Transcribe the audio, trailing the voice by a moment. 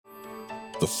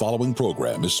The following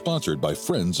program is sponsored by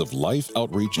Friends of Life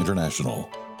Outreach International.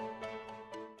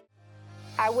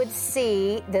 I would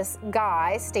see this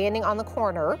guy standing on the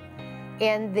corner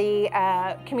in the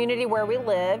community where we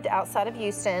lived outside of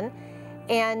Houston,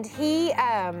 and he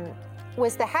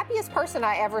was the happiest person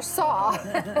I ever saw,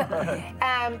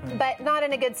 but not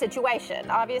in a good situation.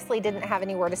 Obviously didn't have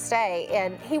anywhere to stay,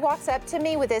 and he walks up to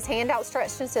me with his hand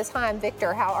outstretched and says, "Hi, I'm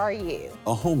Victor, how are you?"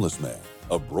 A homeless man,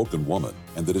 a broken woman,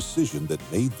 and the decision that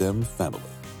made them family.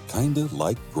 Kinda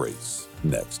like grace.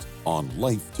 Next on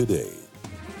Life Today.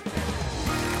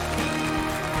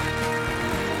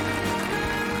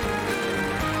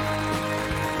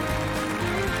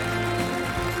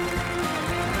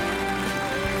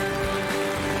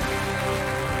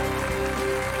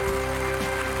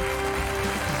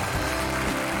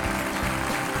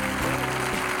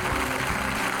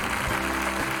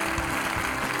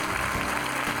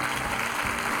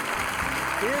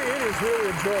 Really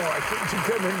a joy to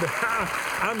come in.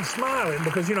 I'm smiling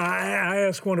because, you know, I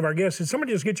asked one of our guests, did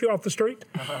somebody just get you off the street?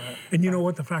 And you know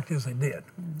what? The fact is they did.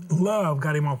 Love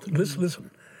got him off.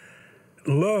 Listen.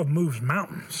 Love moves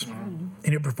mountains,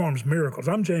 and it performs miracles.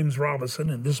 I'm James Robinson,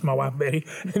 and this is my wife, Betty,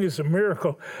 and it's a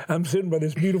miracle. I'm sitting by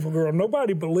this beautiful girl.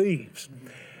 Nobody believes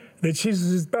that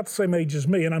she's about the same age as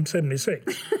me, and I'm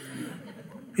 76.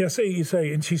 Yeah, see, you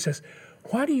say, and she says,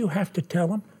 "Why do you have to tell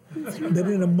them that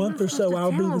in a month or so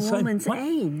I'll be the same?" Woman's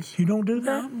age. You don't do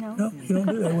that? No, you don't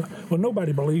do that. Well,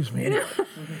 nobody believes me anyway.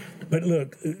 But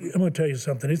look, I'm going to tell you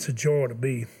something. It's a joy to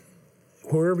be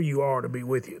wherever you are, to be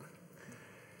with you.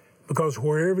 Because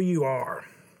wherever you are,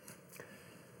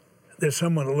 there's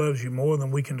someone that loves you more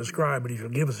than we can describe, but if you'll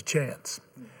give us a chance,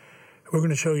 we're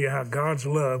going to show you how God's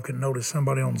love can notice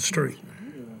somebody on the street.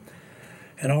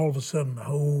 And all of a sudden, the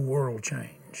whole world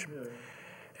changed.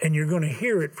 And you're going to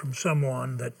hear it from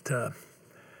someone that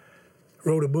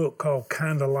wrote a book called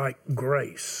Kinda Like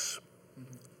Grace.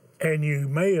 And you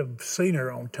may have seen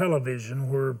her on television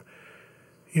where,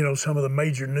 you know, some of the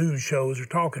major news shows are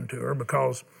talking to her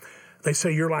because they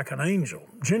say you're like an angel.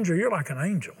 Ginger, you're like an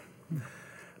angel.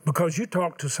 Because you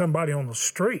talk to somebody on the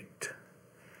street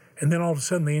and then all of a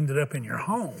sudden they ended up in your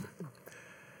home.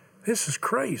 This is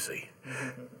crazy.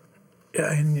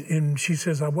 And she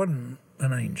says, I wasn't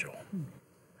an angel.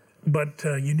 But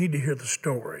you need to hear the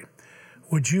story.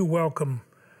 Would you welcome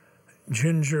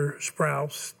Ginger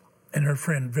Sprouse and her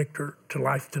friend Victor to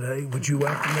Life Today? Would you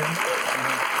welcome them?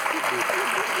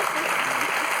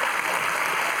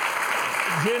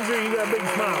 Ginger, you got a big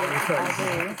smile on your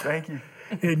face. Thank you.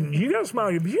 And you got a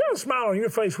smile. You got a smile on your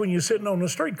face when you're sitting on the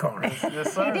street corner.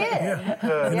 Yes, sir. He did.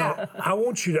 Yeah. You know, I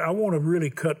want to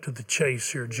really cut to the chase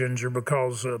here, Ginger,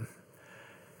 because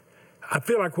I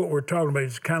feel like what we're talking about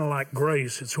is kind of like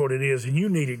grace. It's what it is. And you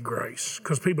needed grace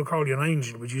because people called you an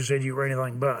angel, but you said you were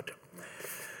anything but.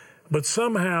 But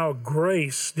somehow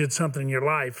grace did something in your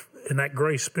life, and that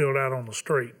grace spilled out on the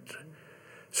street.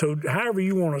 So however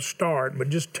you want to start, but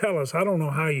just tell us, I don't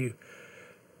know how you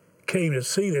came to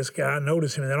see this guy,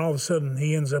 notice him, and then all of a sudden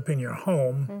he ends up in your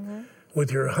home with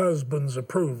your husband's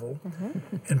approval,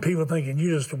 and people thinking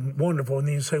you're just wonderful, and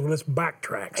then you say, well, let's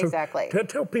backtrack. So Exactly.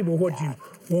 Tell people what you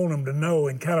want them to know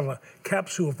in kind of a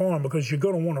capsule form, because you're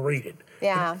going to want to read it.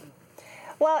 Yeah.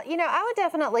 Well, you know, I would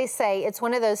definitely say it's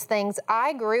one of those things.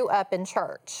 I grew up in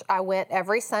church. I went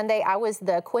every Sunday. I was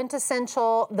the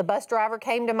quintessential, the bus driver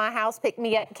came to my house, picked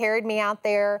me up, carried me out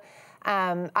there.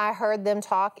 I heard them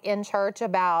talk in church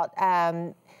about,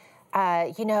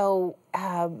 bad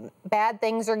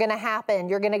things are going to happen.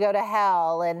 You're going to go to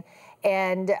hell.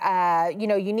 And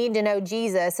you need to know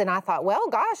Jesus. And I thought, well,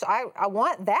 gosh, I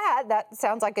want that. That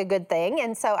sounds like a good thing.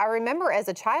 And so I remember as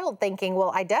a child thinking,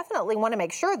 well, I definitely want to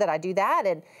make sure that I do that.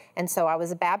 And so I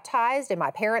was baptized, and my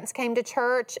parents came to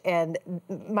church, and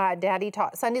my daddy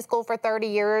taught Sunday school for 30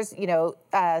 years,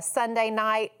 Sunday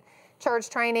night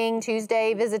church training,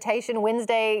 Tuesday visitation,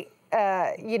 Wednesday,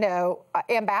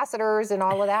 ambassadors and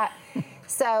all of that.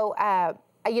 So,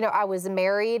 I was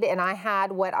married, and I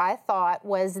had what I thought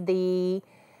was the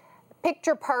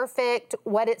picture perfect,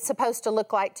 what it's supposed to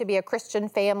look like to be a Christian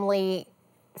family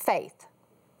faith.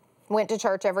 Went to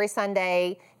church every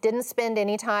Sunday, didn't spend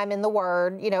any time in the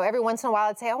Word. Every once in a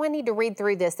while I'd say, I need to read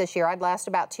through this year. I'd last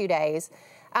about 2 days.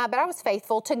 But I was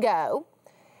faithful to go.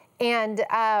 And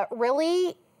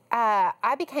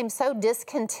I became so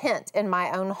discontent in my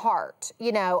own heart.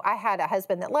 I had a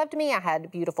husband that loved me. I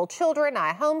had beautiful children.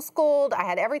 I homeschooled. I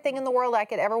had everything in the world I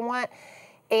could ever want,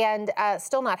 and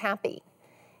still not happy.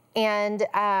 And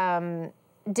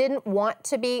didn't want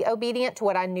to be obedient to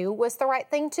what I knew was the right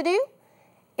thing to do.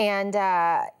 And,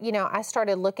 I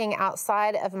started looking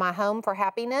outside of my home for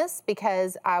happiness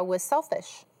because I was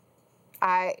selfish.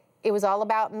 it was all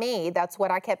about me. That's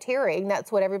what I kept hearing.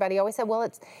 That's what everybody always said. Well,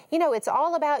 it's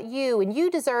all about you, and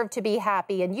you deserve to be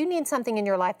happy, and you need something in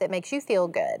your life that makes you feel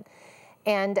good.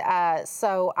 And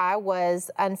so I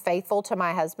was unfaithful to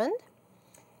my husband,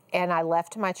 and I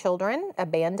left my children,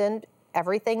 abandoned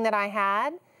everything that I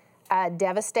had,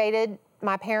 devastated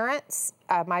my parents,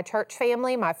 my church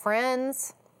family, my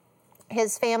friends,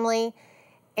 his family,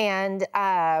 and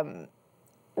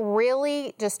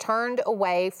really just turned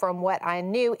away from what I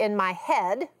knew in my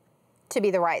head to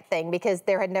be the right thing, because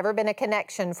there had never been a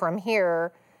connection from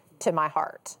here to my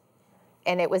heart.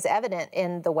 And it was evident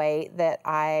in the way that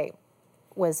I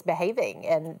was behaving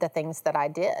and the things that I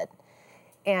did.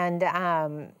 And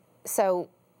so,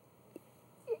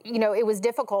 it was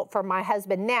difficult for my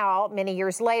husband now, many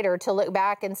years later, to look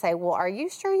back and say, well, are you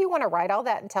sure you want to write all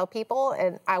that and tell people?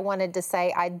 And I wanted to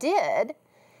say I did,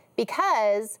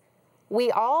 because we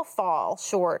all fall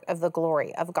short of the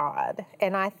glory of God.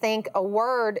 And I think a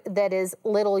word that is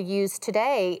little used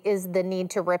today is the need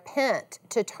to repent,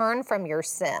 to turn from your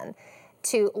sin,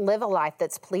 to live a life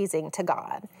that's pleasing to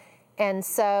God. And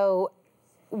so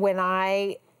when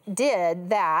I did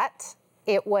that,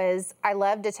 I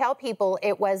love to tell people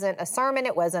it wasn't a sermon,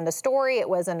 it wasn't a story, it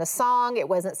wasn't a song, it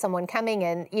wasn't someone coming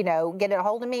and, getting a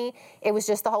hold of me. It was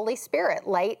just the Holy Spirit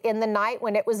late in the night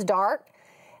when it was dark,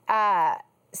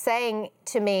 saying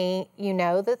to me,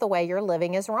 that the way you're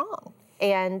living is wrong.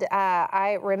 And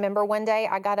I remember one day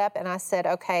I got up and I said,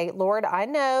 okay, Lord, I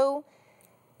know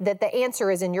that the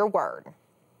answer is in your word.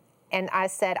 And I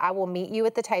said, I will meet you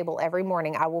at the table every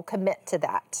morning. I will commit to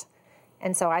that.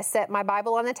 And so I set my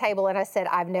Bible on the table and I said,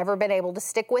 I've never been able to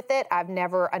stick with it. I've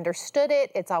never understood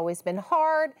it. It's always been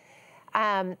hard.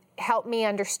 Help me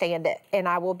understand it, and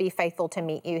I will be faithful to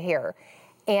meet you here.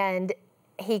 And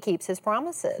he keeps his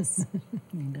promises.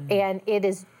 And it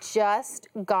is just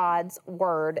God's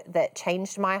word that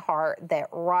changed my heart, that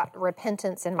wrought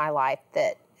repentance in my life,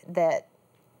 that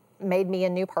made me a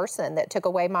new person, that took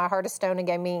away my heart of stone and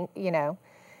gave me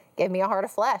a heart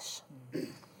of flesh.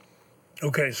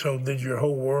 Okay, so did your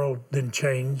whole world then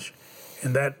change,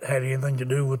 and that had anything to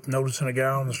do with noticing a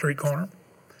guy on the street corner?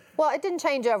 Well, it didn't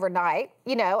change overnight.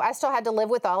 I still had to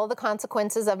live with all of the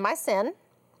consequences of my sin.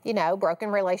 Broken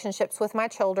relationships with my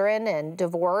children and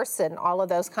divorce and all of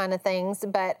those kind of things.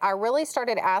 But I really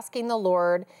started asking the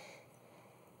Lord,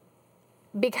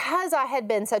 because I had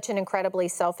been such an incredibly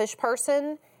selfish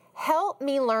person, help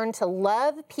me learn to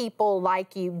love people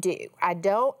like you do. I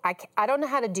don't know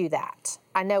how to do that.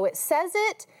 I know it says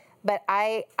it, but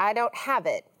I don't have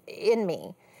it in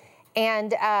me.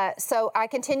 And so I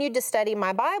continued to study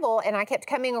my Bible, and I kept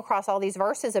coming across all these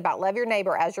verses about love your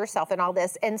neighbor as yourself and all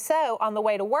this. And so on the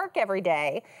way to work every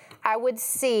day, I would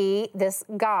see this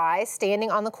guy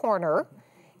standing on the corner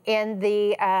in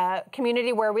the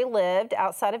community where we lived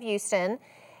outside of Houston.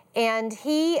 And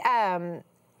he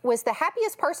was the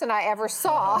happiest person I ever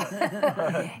saw,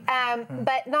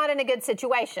 but not in a good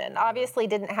situation. Obviously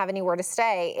didn't have anywhere to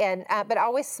stay, and but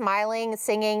always smiling,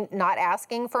 singing, not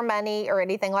asking for money or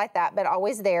anything like that, but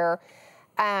always there.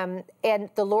 And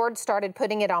the Lord started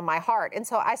putting it on my heart. And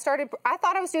so I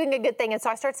thought I was doing a good thing. And so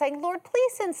I started saying, Lord,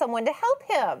 please send someone to help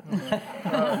him.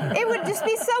 It would just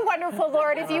be so wonderful,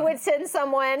 Lord, if you would send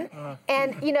someone.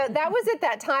 And, that was at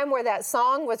that time where that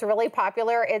song was really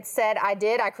popular. It said,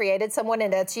 I created someone,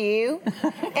 and that's you.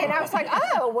 And I was like,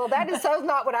 oh, well, that is so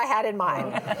not what I had in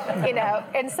mind,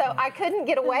 And so I couldn't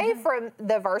get away from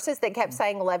the verses that kept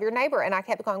saying, love your neighbor. And I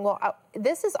kept going, well,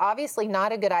 this is obviously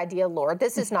not a good idea, Lord.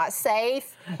 This is not safe.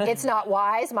 It's not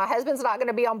wise. My husband's not going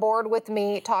to be on board with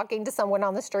me talking to someone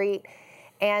on the street.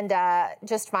 And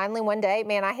just finally one day,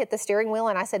 man, I hit the steering wheel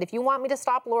and I said, if you want me to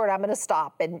stop, Lord, I'm going to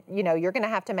stop. And, you're going to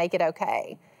have to make it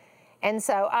okay. And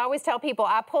so I always tell people,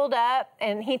 I pulled up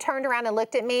and he turned around and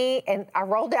looked at me, and I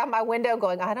rolled down my window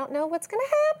going, I don't know what's going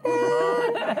to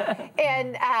happen.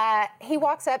 And he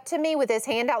walks up to me with his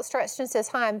hand outstretched and says,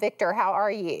 hi, I'm Victor. How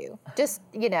are you? Just,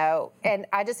 and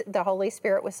the Holy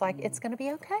Spirit was like, it's going to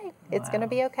be okay. It's going to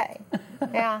be okay.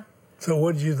 Yeah. So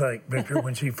what did you think, Victor,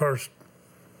 when she first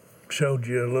showed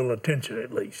you a little attention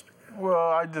at least? Well,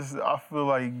 I feel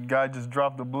like God just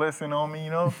dropped a blessing on me,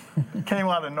 It came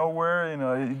out of nowhere,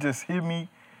 it just hit me.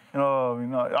 I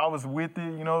was with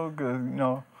it, because,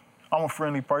 I'm a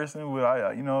friendly person, but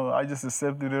I just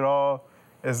accepted it all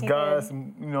as God's,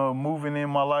 moving in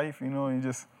my life, and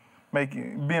just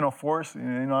being a force,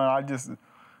 I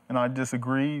just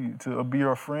agreed to be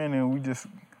her friend, and we just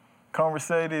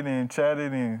conversated and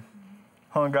chatted and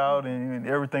hung out, and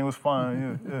everything was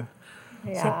fine. Yeah.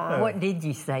 Yeah. So what did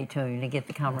you say to him to get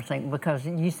the conversation? Because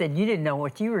you said you didn't know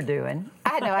what you were doing.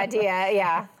 had no idea,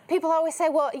 yeah. People always say,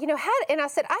 well, you know, and I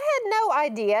said, I had no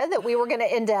idea that we were going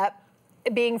to end up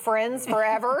being friends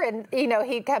forever, and you know,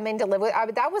 he'd come in to live with.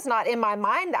 That was not in my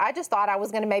mind. I just thought I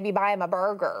was going to maybe buy him a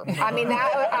burger. I mean,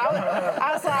 I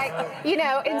was like, you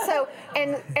know,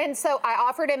 and so I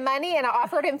offered him money and I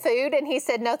offered him food, and he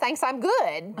said, no, thanks, I'm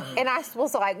good. And I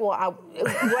was like, well, I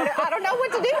don't know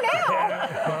what to do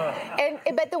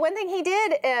now. But the one thing he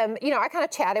did, you know, I kind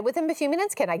of chatted with him a few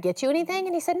minutes. Can I get you anything?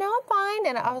 And he said, no, I'm fine.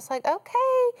 And I was like,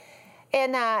 okay.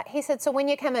 And he said, so when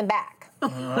you coming back?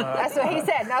 That's what he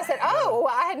said. And I said, oh,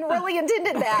 well, I hadn't really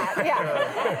intended that.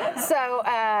 Yeah. So,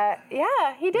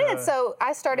 yeah, he did. So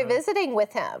I started visiting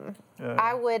with him.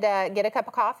 I would get a cup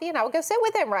of coffee and I would go sit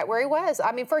with him right where he was.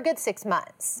 I mean, for a good 6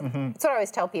 months. That's what I always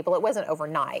tell people. It wasn't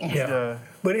overnight. Yeah.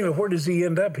 But anyway, where does he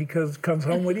end up? He comes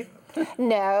home with you?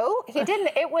 No, he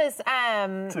didn't. It was...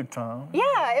 took time.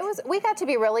 Yeah, it was. We got to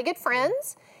be really good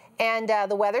friends. And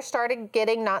the weather started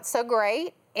getting not so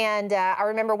great. And I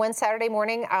remember one Saturday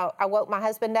morning, I woke my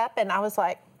husband up and I was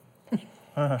like,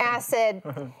 and I said,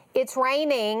 it's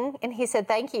raining. And he said,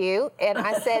 thank you. And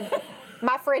I said,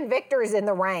 my friend Victor's in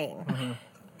the rain.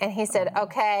 And he said,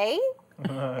 okay.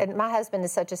 And my husband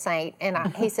is such a saint. And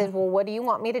he said, well, what do you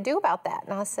want me to do about that?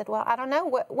 And I said, well, I don't know.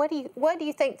 What do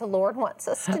you think the Lord wants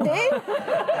us to do?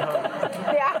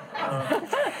 Yeah.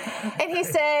 And he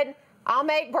said, I'll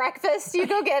make breakfast. You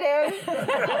go get him.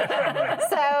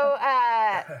 So,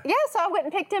 so I went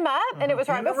and picked him up, and it was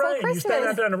right before Christmas. You stayed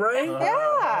out there in the rain?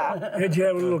 Yeah. Did you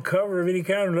have a little cover of any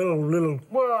kind, little?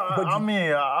 Well,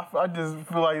 I just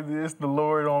feel like it's the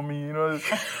Lord on me, you know.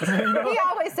 He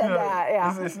always said that,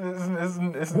 yeah.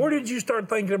 It's, Where did you start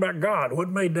thinking about God? What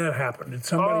made that happen? Did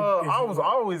somebody? I was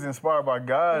always inspired by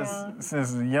God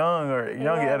since at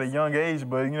a young age,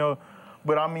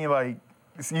 but I mean, like,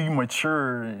 you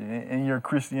mature in your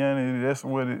Christianity. That's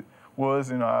what it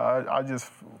was, and I just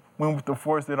went with the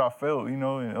force that I felt, you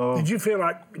know. And, did you feel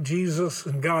like Jesus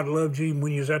and God loved you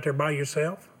when you was out there by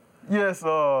yourself? Yes,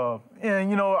 and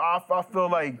you know, I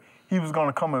felt like He was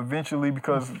gonna come eventually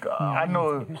because I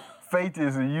know faith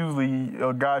is usually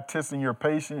God testing your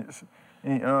patience,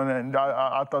 and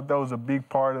I thought that was a big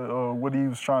part of what He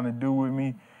was trying to do with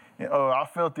me. And, I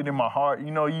felt it in my heart.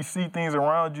 You know, you see things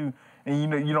around you,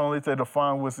 and you don't let that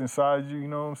define what's inside you. You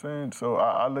know what I'm saying? So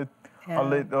I let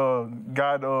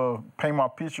God paint my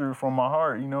picture from my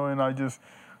heart. You know, and I just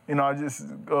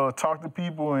talk to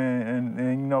people, and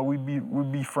you know,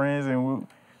 we'd be friends, and we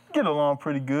get along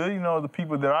pretty good. You know, the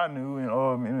people that I knew,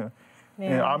 and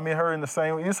I met her in the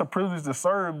same. It's a privilege to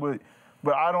serve, but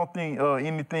I don't think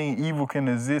anything evil can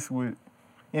exist with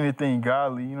anything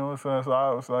godly. You know, so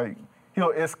I was like,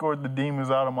 He'll escort the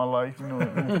demons out of my life, you know.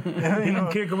 He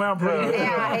can kick them out pretty good.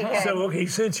 Yeah, he can. So he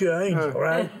sent you an angel,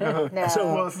 right? No. You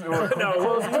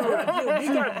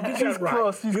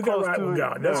got right with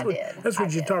God. That's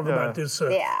what you're talking about. This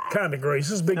kind of grace.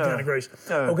 This is big kind of grace.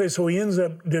 Okay, so he ends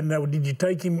up. Did you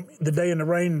take him the day in the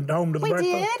rain home to the breakfast?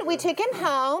 We did. We took him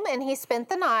home, and he spent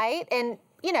the night, and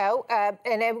you know,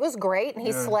 and it was great. And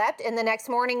he slept, and the next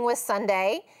morning was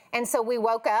Sunday, and so we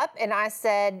woke up, and I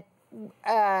said.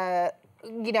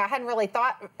 You know, I hadn't really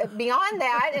thought beyond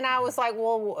that, and I was like,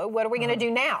 well, what are we going to do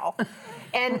now?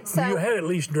 And so you had at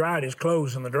least dried his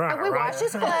clothes in the dryer, we right? washed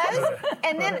his clothes,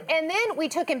 and then we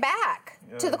took him back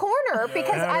to the corner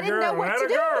because I didn't know what to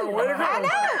do. I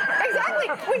know, exactly.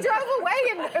 We drove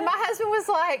away, and my husband was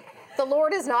like, the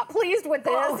Lord is not pleased with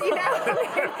this, you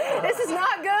know. This is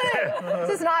not good.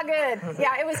 This is not good.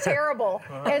 Yeah, it was terrible.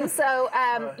 And so,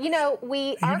 you know,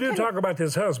 You do talk about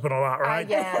this husband a lot, right?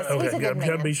 Yes, okay, he's a good man.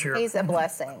 Gotta be sure. He's a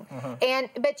blessing.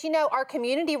 But you know, our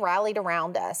community rallied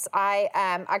around us.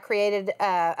 I created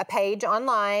a page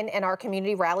online, and our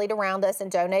community rallied around us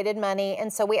and donated money.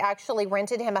 And so we actually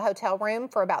rented him a hotel room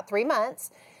for about 3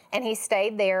 months. And he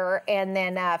stayed there, and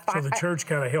then... so the church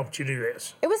kind of helped you do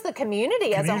this? It was the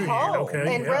community as a whole.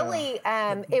 Okay, and really,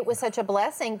 it was such a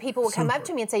blessing. People would come up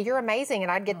to me and say, you're amazing,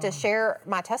 and I'd get to share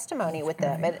my testimony with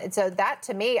them. And so that,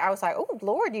 to me, I was like, oh,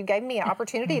 Lord, you gave me an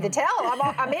opportunity to tell.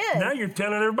 I'm in. Now you're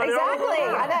telling everybody exactly, all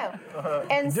over. I know.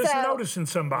 And just noticing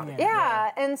somebody.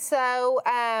 Yeah, and so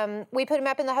we put him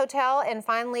up in the hotel, and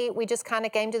finally, we just kind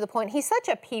of came to the point. He's such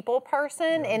a people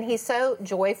person, and he's so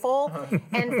joyful.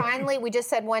 And finally, we just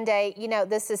said one day, you know,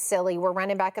 this is silly. We're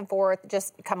running back and forth.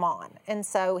 Just come on. And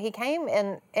so he came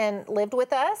and lived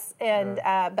with us. And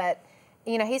but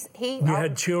you know, You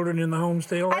had children in the home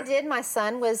still? Right? I did. My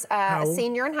son was a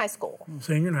senior in high school.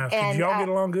 Senior in high school. Did y'all get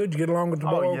along good? Did you get along with the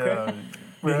boy okay?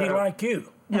 Did he like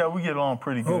you? Yeah, we get along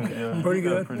pretty good. Okay, yeah. pretty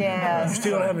good. Yeah. You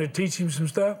still having to teach him some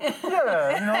stuff?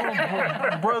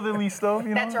 Yeah, brotherly stuff,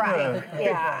 That's right.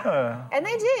 Yeah. And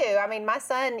they do. I mean, my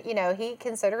son, he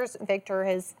considers Victor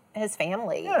his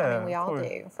family. I mean, we all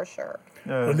do, for sure.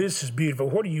 Yeah. Well, this is beautiful.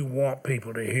 What do you want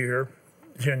people to hear,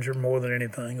 Ginger, more than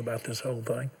anything about this whole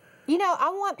thing? I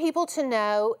want people to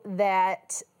know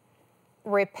that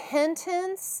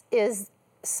repentance is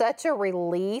such a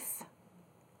relief,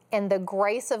 and the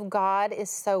grace of God is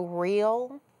so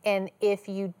real. And if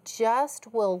you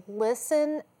just will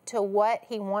listen to what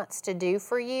he wants to do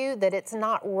for you, that it's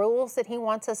not rules that he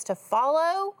wants us to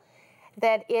follow,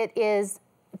 that it is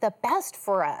the best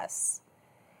for us.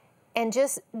 And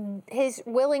just, he's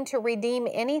willing to redeem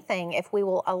anything if we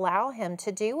will allow him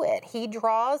to do it. He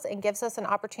draws and gives us an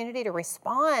opportunity to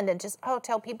respond and just,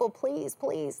 tell people, please,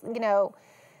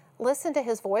 listen to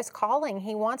his voice calling.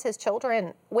 He wants his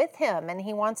children with him, and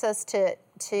he wants us to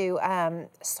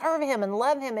serve him and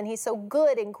love him, and he's so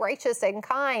good and gracious and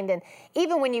kind. And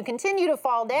even when you continue to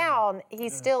fall down, he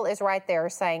still is right there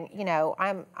saying,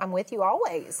 I'm with you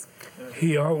always.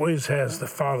 He always has the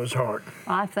Father's heart.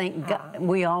 I think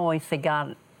we always say,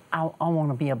 God, I want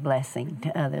to be a blessing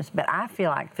to others. But I feel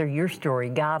like through your story,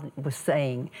 God was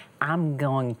saying, I'm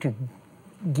going to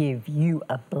give you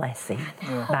a blessing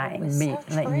by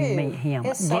letting you meet him.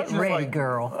 Get ready,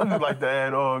 girl. I just like to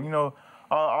add,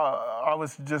 I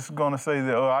was just gonna say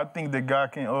that I think that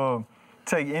God can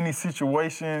take any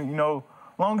situation,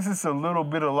 long as it's a little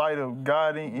bit of light of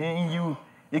God in you,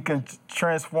 it can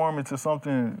transform into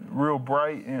something real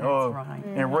bright and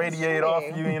and radiate off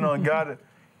you. And God,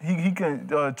 He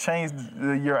can change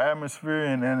your atmosphere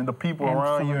and the people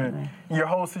around you and your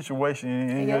whole situation,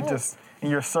 and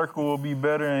your circle will be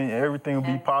better, and everything will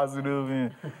be positive,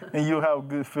 and you'll have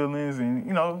good feelings, and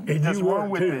And just you run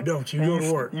work with too, it. don't you? And You go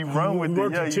to work. You run with you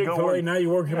it. Yeah, at you go Chick-fil-A, work. now you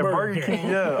work at Burger King.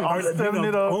 Yeah, I'm stepping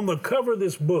it up. On the cover of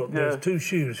this book, there's two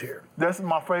shoes here. That's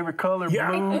my favorite color, blue.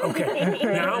 Okay.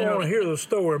 Now I want to hear the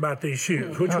story about these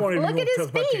shoes. Which one of you Look want at to tell his us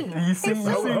about feet. these? You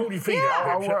see, Hold your feet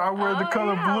out. I wear the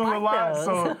color blue a lot,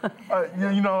 so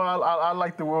I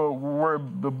like to wear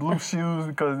the blue shoes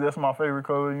because that's my favorite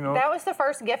color. That was the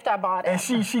first gift I bought. And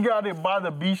she got it by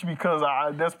the beach because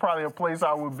that's probably a place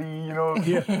I would be,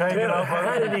 hanging out.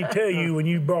 How did he tell you when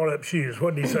you brought up shoes?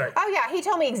 What did he say? Oh, yeah, he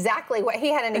told me exactly what, he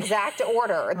had an exact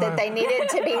order that they needed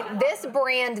to be this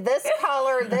brand, this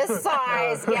color, this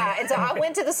size. Yeah, and so I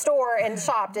went to the store and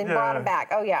shopped and brought them back.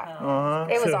 Oh, yeah.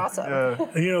 It was awesome.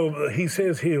 He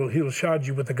says he'll shod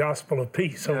you with the gospel of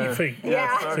peace on your feet.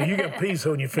 Yeah. So you got peace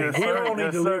on your feet. We all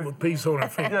need to live with peace on our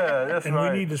feet. Yeah, that's and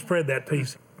right. we need to spread that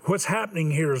peace. What's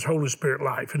happening here is Holy Spirit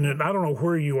life. And I don't know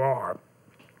where you are,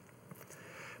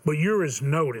 but you're as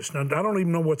noticed. Now, I don't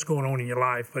even know what's going on in your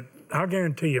life, but I'll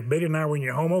guarantee you, if Betty and I were in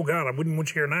your home, oh, God, I wouldn't want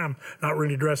you here now. I'm not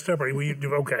really dressed up.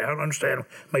 Okay, I don't understand.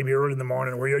 Maybe early in the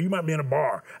morning where you are. You might be in a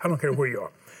bar. I don't care where you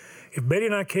are. If Betty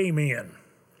and I came in,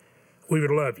 we would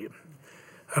love you.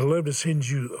 I'd love to send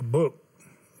you a book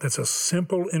that's a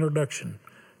simple introduction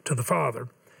to the Father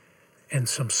and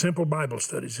some simple Bible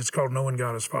studies. It's called Knowing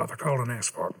God as Father. Call and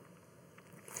ask for it.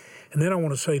 And then I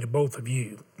want to say to both of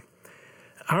you,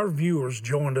 our viewers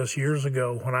joined us years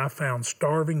ago when I found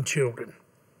starving children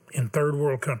in third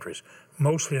world countries,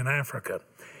 mostly in Africa.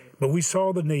 But we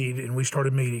saw the need and we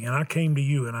started meeting. And I came to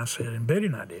you and I said, and Betty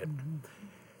and I did,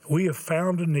 we have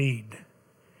found a need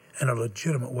and a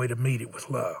legitimate way to meet it with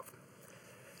love.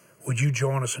 Would you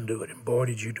join us and do it? And boy,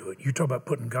 did you do it. You talk about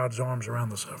putting God's arms around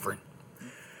the suffering.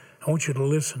 I want you to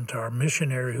listen to our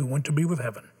missionary who went to be with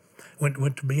heaven,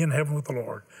 went to be in heaven with the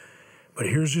Lord. But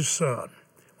here's his son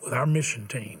with our mission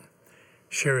team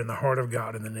sharing the heart of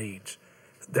God and the needs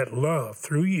that love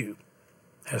through you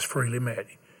has freely met.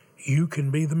 You can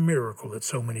be the miracle that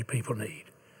so many people need.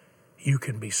 You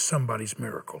can be somebody's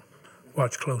miracle.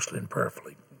 Watch closely and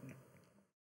prayerfully.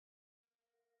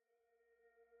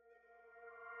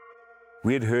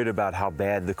 We had heard about how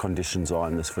bad the conditions are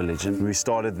in this village, and we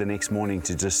started the next morning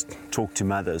to just talk to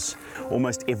mothers.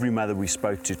 Almost every mother we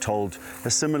spoke to told a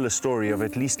similar story of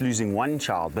at least losing one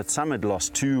child, but some had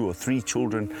lost 2 or 3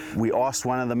 children. We asked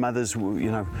one of the mothers,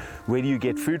 where do you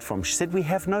get food from? She said, we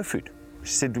have no food.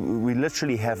 She said, we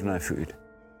literally have no food.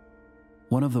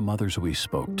 One of the mothers we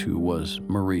spoke to was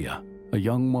Maria, a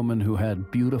young woman who had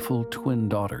beautiful twin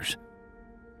daughters.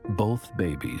 Both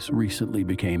babies recently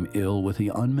became ill with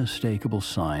the unmistakable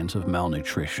signs of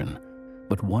malnutrition,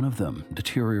 but one of them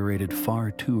deteriorated far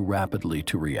too rapidly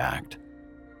to react.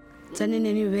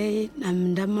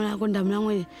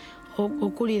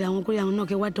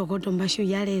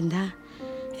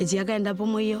 echiyakaenda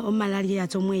pomwe omalaria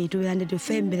chomwe ituvira tu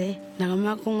fembre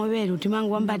ndakamakongovera kuti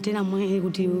mangu wambatira mwe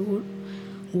kuti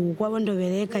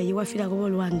ukwavondovereka iwafira kovo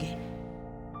lwange.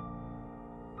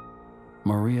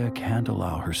 Maria can't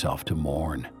allow herself to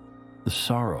mourn. The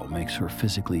sorrow makes her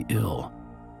physically ill.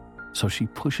 So she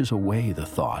pushes away the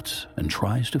thoughts and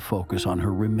tries to focus on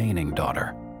her remaining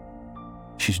daughter.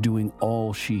 She's doing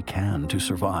all she can to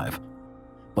survive.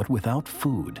 But without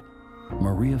food,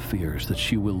 Maria fears that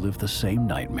she will live the same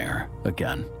nightmare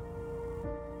again.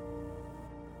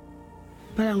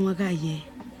 Para mwakaye,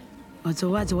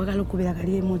 otsowazi wakalukubira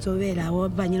kaliye motsovera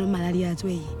wapanyiro malaria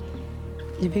atweyi.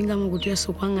 Ndipinga mukuti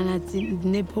yesu kwangana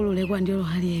nepolo lekwa ndilo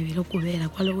hali evi lokubera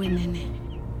kwalo wenene.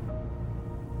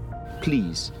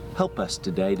 Please help us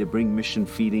today to bring mission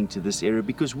feeding to this area,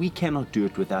 because we cannot do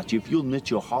it without you. If you'll knit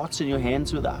your hearts and your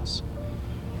hands with us,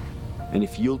 and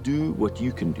if you'll do what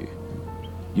you can do,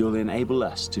 you'll enable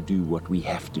us to do what we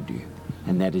have to do,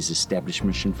 and that is establish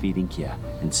mission feeding here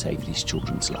and save these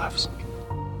children's lives.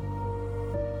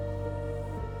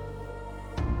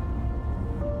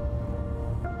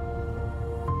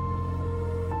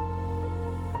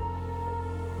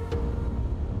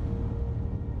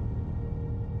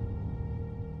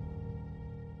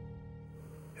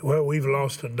 Well, we've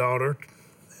lost a daughter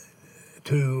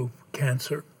to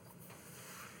cancer,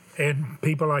 and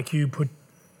people like you put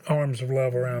arms of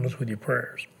love around us with your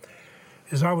prayers.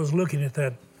 As I was looking at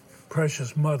that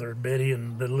precious mother, Betty,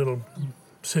 and the little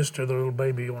sister, the little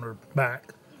baby on her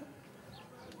back,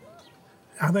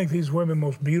 I think these women,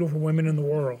 most beautiful women in the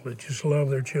world, that just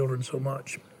love their children so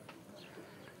much.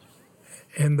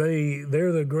 And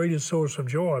they're the greatest source of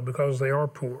joy because they are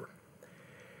poor.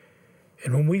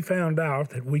 And when we found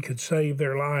out that we could save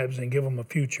their lives and give them a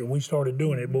future, we started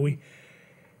doing it. But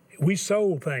we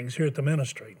sold things here at the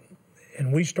ministry,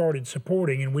 and we started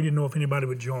supporting, and we didn't know if anybody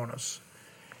would join us.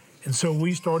 And so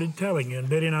we started telling you, and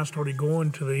Betty and I started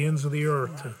going to the ends of the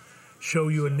earth to show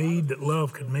you a need that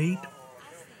love could meet.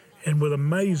 And with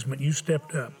amazement, you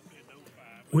stepped up.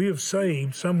 We have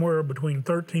saved somewhere between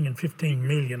 13 and 15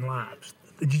 million lives.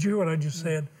 Did you hear what I just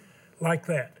said? Like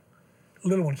that.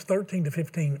 Little ones, 13 to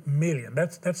 15 million.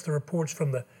 That's the reports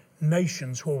from the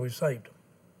nations where we've saved them.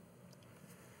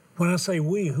 When I say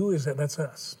we, who is that? That's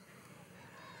us.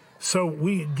 So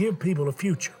we give people a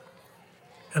future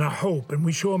and a hope, and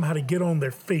we show them how to get on their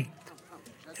feet.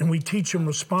 And we teach them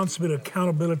responsibility,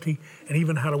 accountability, and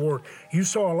even how to work. You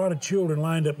saw a lot of children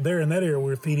lined up there in that area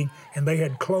we were feeding, and they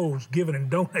had clothes given and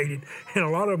donated, and a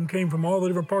lot of them came from all the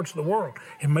different parts of the world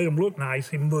and made them look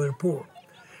nice even though they're poor.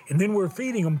 And then we're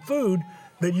feeding them food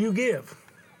that you give.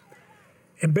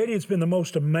 And Betty, it's been the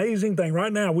most amazing thing.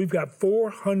 Right now, we've got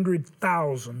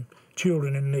 400,000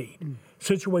 children in need.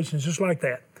 Situations just like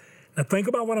that. Now think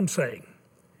about what I'm saying.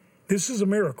 This is a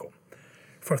miracle.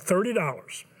 For $30,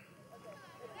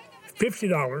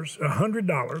 $50,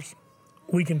 $100,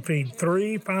 we can feed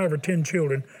 3, 5, or 10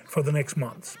 children for the next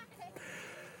months.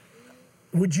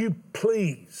 Would you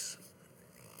please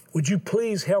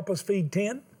help us feed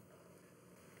 10?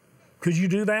 Could you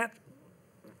do that?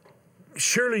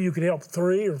 Surely you could help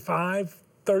 3 or 5,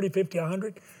 30, 50,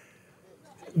 100.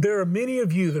 There are many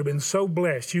of you that have been so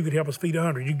blessed you could help us feed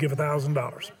 100. You'd give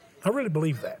 $1,000. I really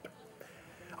believe that.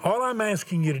 All I'm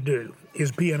asking you to do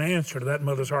is be an answer to that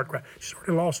mother's heart cry. She's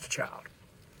already lost a child.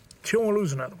 She don't want to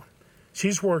lose another one.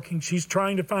 She's working. She's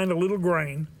trying to find a little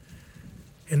grain,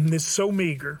 and it's so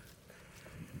meager.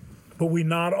 But we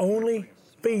not only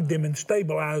feed them and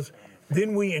stabilize,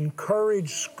 then we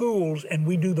encourage schools and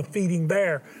we do the feeding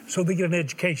there so they get an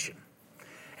education.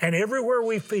 And everywhere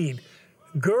we feed,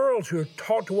 girls who are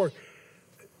taught to work,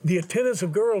 the attendance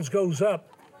of girls goes up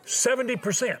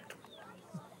 70%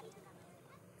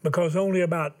 because only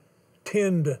about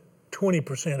 10 to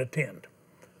 20% attend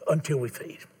until we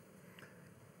feed.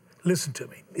 Listen to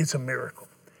me, it's a miracle.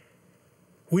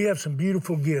 We have some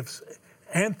beautiful gifts.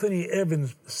 Anthony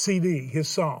Evans' CD, his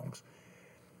songs,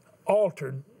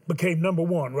 Altered, became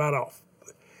 #1 right off.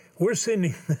 We're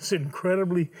sending this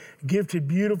incredibly gifted,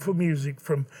 beautiful music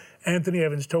from Anthony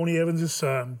Evans, Tony Evans'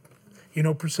 son. You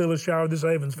know, Priscilla Shower, this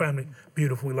Evans family,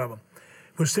 beautiful, we love them.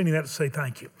 We're sending that to say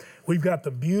thank you. We've got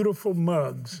the beautiful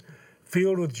mugs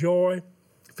filled with joy,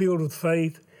 filled with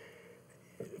faith.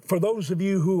 For those of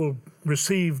you who will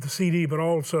receive the CD, but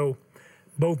also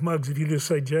both mugs, if you just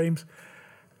say, James,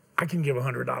 I can give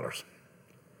 $100.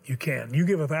 You can. You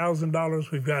give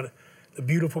 $1,000, we've got the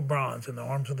beautiful bronze in the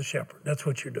arms of the shepherd. That's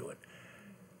what you're doing.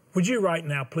 Would you right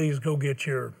now please go get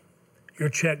your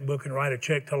checkbook and write a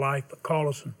check to life, but call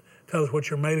us and tell us what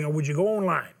you're mailing, or would you go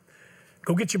online?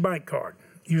 Go get your bank card,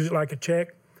 use it like a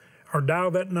check, or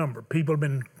dial that number. People have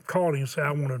been calling and say,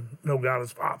 I want to know God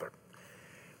as Father.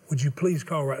 would you please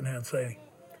call right now and say,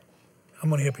 I'm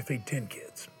going to help you feed 10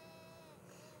 kids,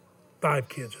 5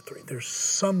 kids or 3. There's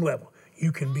some level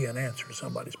you can be an answer to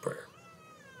somebody's prayer.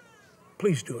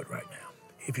 Please do it right now.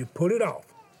 If you put it off,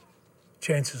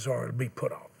 chances are it'll be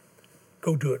put off.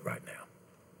 Go do it right now.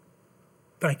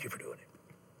 Thank you for doing it.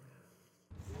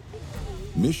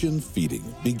 Mission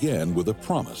Feeding began with a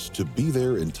promise to be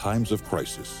there in times of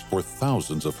crisis for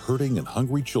thousands of hurting and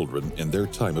hungry children in their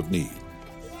time of need.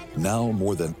 Now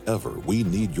more than ever, we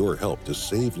need your help to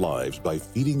save lives by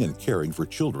feeding and caring for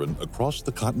children across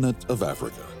the continent of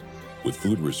Africa. With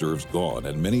food reserves gone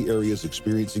and many areas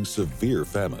experiencing severe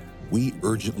famine, we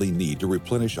urgently need to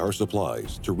replenish our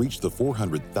supplies to reach the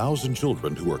 400,000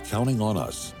 children who are counting on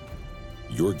us.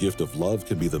 Your gift of love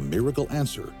can be the miracle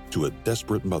answer to a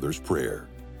desperate mother's prayer.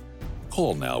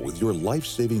 Call now with your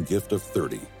life-saving gift of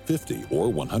 $30, $50,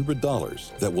 or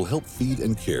 $100 that will help feed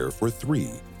and care for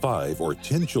 3, 5, or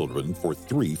 10 children for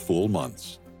 3 full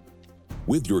months.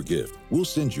 With your gift, we'll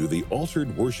send you the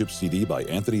Altered Worship CD by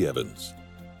Anthony Evans.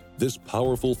 This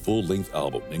powerful full-length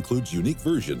album includes unique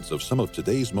versions of some of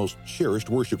today's most cherished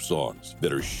worship songs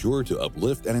that are sure to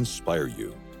uplift and inspire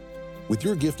you. With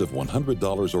your gift of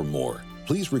 $100 or more,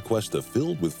 please request a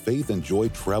Filled with Faith and Joy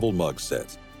travel mug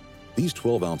set. These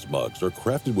 12-ounce mugs are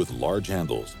crafted with large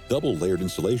handles, double-layered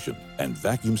insulation, and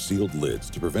vacuum-sealed lids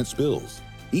to prevent spills.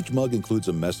 Each mug includes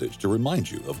a message to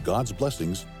remind you of God's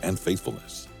blessings and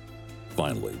faithfulness.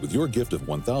 Finally, with your gift of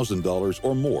 $1,000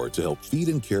 or more to help feed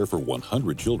and care for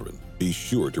 100 children, be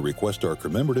sure to request our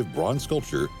commemorative bronze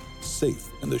sculpture, Safe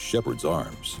in the Shepherd's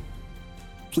Arms.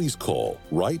 Please call,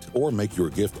 write, or make your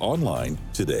gift online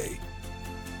today.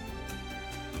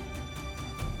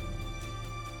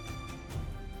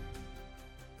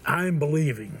 I'm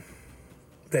believing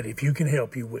that if you can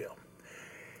help, you will.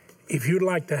 If you'd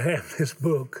like to have this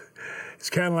book, it's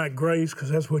kind of like grace, because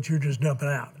that's what you're just dumping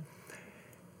out.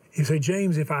 You say,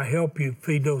 James, if I help you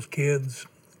feed those kids,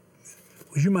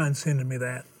 would you mind sending me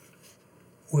that?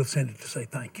 We'll send it to say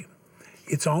thank you.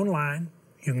 It's online.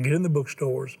 You can get it in the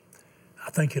bookstores.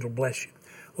 I think it'll bless you.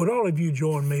 Would all of you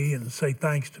join me and say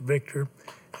thanks to Victor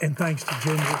and thanks to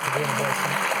Ginger for being a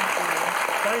blessing?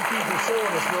 Thank you for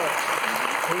showing us what.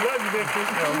 We love you, Victor.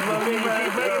 We love you,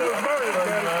 man.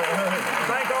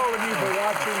 Thank all of you for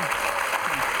watching.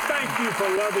 Thank you for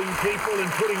loving people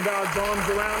and putting God's arms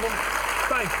around them.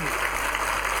 Thank you.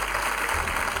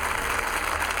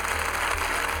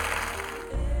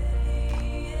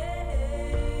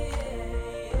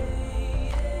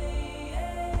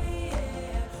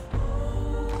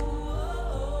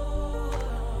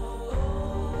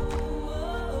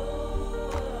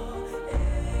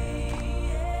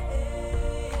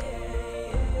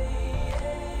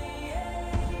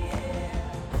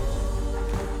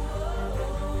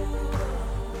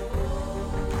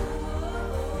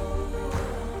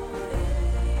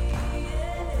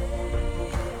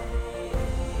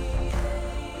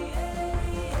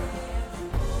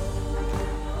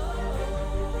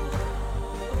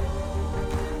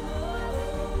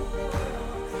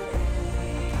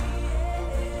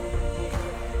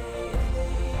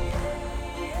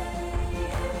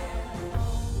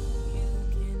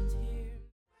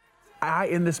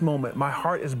 In this moment, my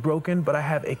heart is broken, but I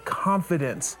have a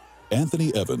confidence.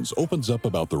 Anthony Evans opens up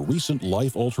about the recent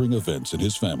life-altering events in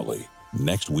his family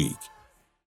next week.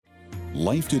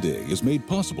 Life Today is made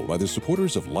possible by the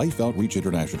supporters of Life Outreach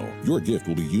International. Your gift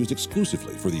will be used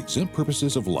exclusively for the exempt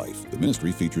purposes of life. The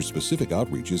ministry features specific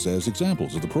outreaches as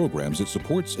examples of the programs it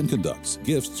supports and conducts.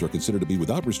 Gifts are considered to be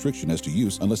without restriction as to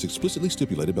use unless explicitly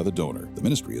stipulated by the donor. The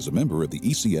ministry is a member of the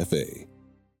ECFA.